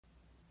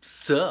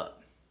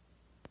Sup?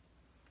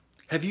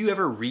 Have you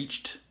ever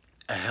reached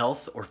a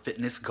health or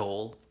fitness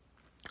goal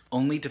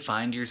only to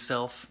find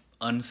yourself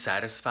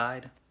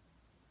unsatisfied?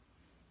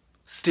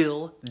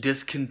 Still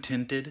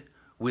discontented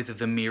with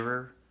the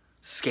mirror,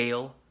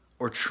 scale,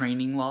 or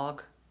training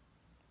log?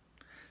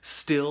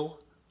 Still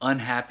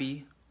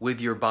unhappy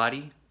with your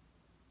body?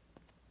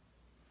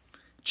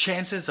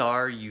 Chances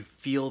are you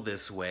feel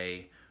this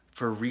way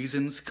for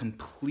reasons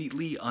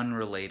completely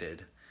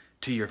unrelated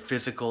to your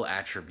physical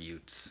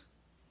attributes.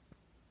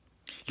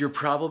 You're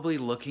probably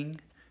looking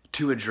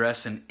to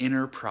address an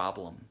inner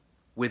problem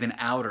with an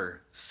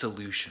outer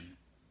solution.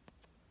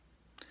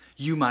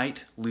 You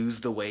might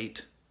lose the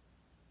weight,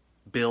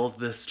 build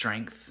the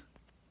strength,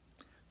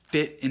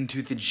 fit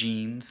into the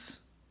genes,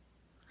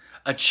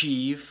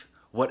 achieve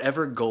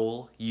whatever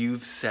goal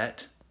you've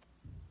set.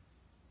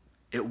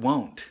 It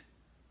won't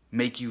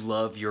make you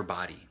love your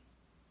body.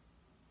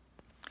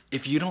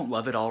 If you don't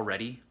love it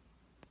already,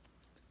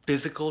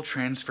 physical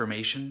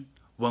transformation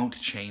won't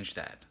change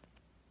that.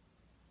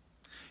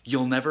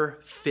 You'll never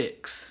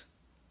fix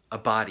a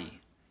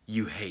body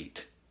you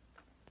hate.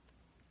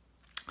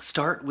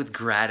 Start with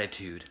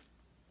gratitude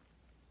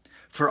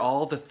for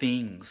all the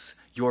things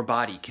your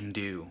body can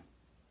do,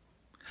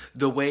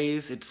 the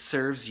ways it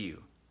serves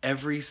you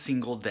every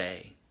single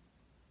day,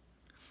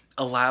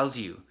 allows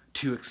you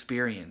to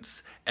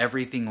experience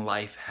everything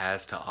life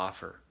has to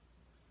offer,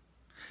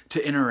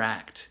 to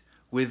interact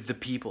with the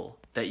people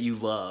that you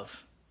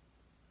love,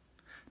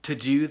 to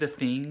do the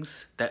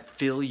things that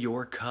fill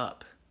your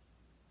cup,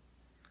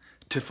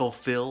 to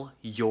fulfill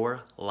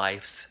your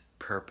life's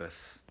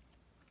purpose.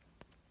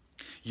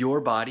 Your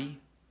body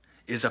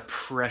is a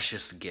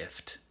precious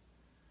gift.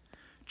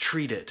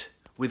 Treat it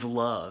with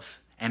love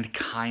and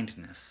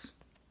kindness.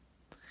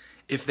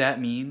 If that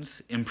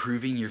means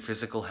improving your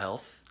physical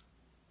health,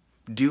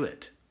 do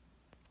it.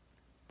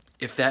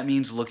 If that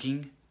means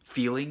looking,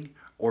 feeling,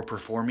 or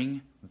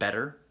performing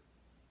better,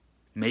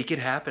 make it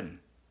happen.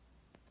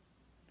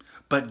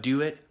 But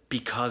do it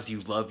because you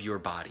love your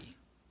body.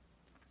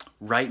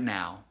 Right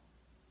now,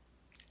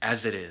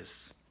 as it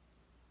is.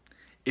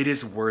 It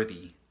is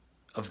worthy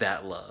of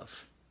that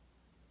love.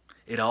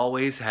 It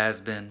always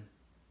has been.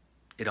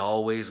 It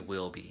always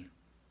will be.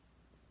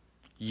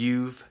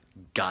 You've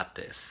got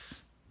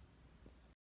this.